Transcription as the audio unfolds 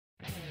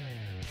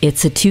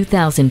It's a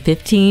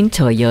 2015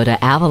 Toyota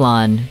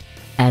Avalon.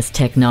 As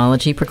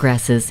technology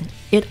progresses,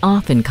 it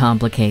often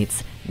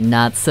complicates.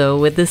 Not so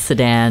with this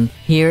sedan.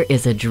 Here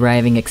is a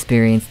driving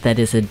experience that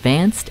is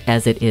advanced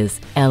as it is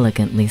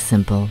elegantly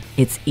simple.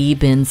 Its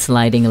e-bin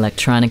sliding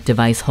electronic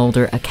device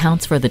holder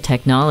accounts for the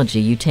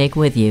technology you take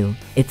with you.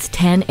 Its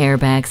 10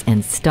 airbags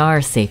and star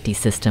safety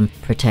system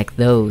protect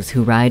those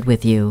who ride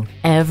with you.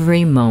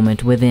 Every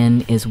moment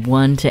within is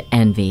one to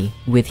envy,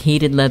 with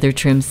heated leather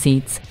trim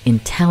seats,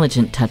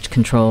 intelligent touch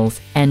controls,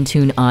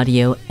 Entune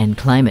audio, and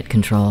climate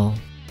control.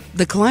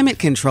 The climate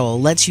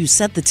control lets you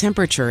set the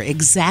temperature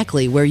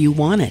exactly where you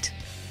want it.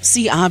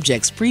 See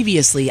objects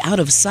previously out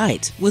of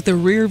sight with a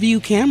rear view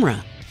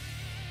camera.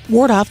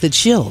 Ward off the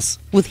chills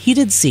with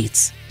heated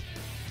seats.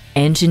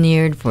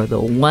 Engineered for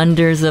the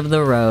wonders of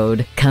the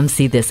road. Come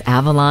see this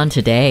Avalon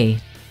today.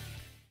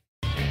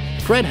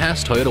 Fred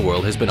Haas Toyota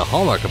World has been a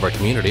hallmark of our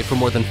community for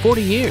more than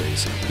 40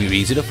 years. We're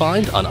easy to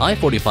find on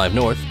I-45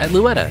 North at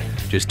Louetta,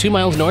 just 2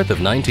 miles north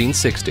of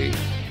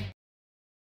 1960.